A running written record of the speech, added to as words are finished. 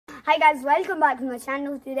Hi guys, welcome back to my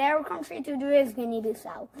channel. Today our country to do is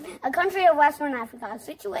Guinea-Bissau, a country of Western Africa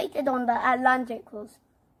situated on the Atlantic coast.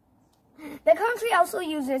 The country also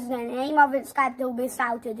uses the name of its capital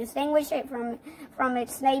Bissau to distinguish it from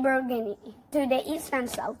its neighbor Guinea to the east and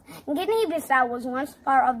south. Guinea-Bissau was once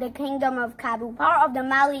part of the Kingdom of Kabu, part of the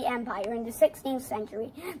Mali Empire in the 16th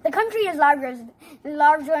century. The country is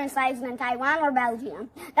larger in size than Taiwan or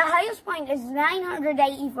Belgium. The highest point is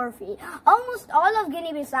 984 feet. Almost all of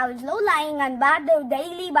Guinea-Bissau is low-lying and bathed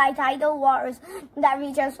daily by tidal waters that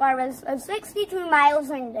reach as far as 62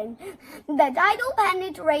 miles inland. The tidal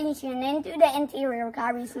penetration into the interior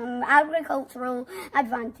carries some agricultural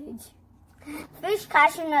advantage. Fish,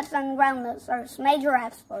 cashew nuts, and groundnuts are its major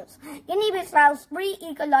exports. Guinea-Bissau's three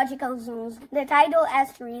ecological zones, the tidal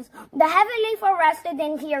estuaries, the heavily forested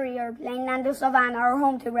interior plain, and the savanna are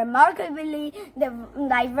home to remarkably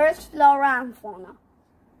diverse flora and fauna.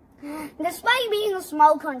 Despite being a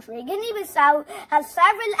small country, Guinea-Bissau has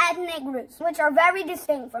several ethnic groups which are very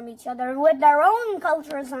distinct from each other with their own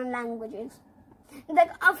cultures and languages. The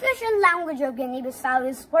official language of Guinea-Bissau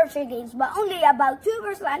is Portuguese, but only about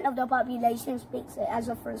 2% of the population speaks it as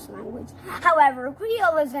a first language. However,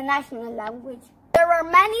 Creole is the national language. There are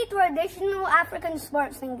many traditional African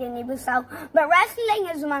sports in Guinea-Bissau, but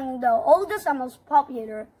wrestling is among the oldest and most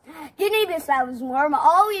popular. Guinea-Bissau is warm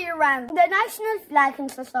all year round. The national flag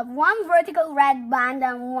consists of one vertical red band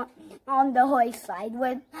and one on the hoist side,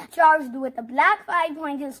 charged with a black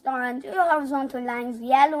 5-pointed star and 2 horizontal lines,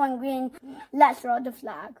 yellow and green. Let's draw the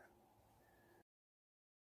flag.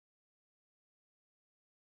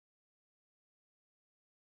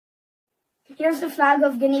 Here's the flag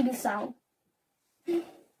of Guinea-Bissau.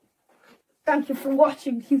 Thank you for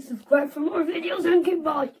watching. Please subscribe for more videos and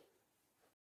goodbye.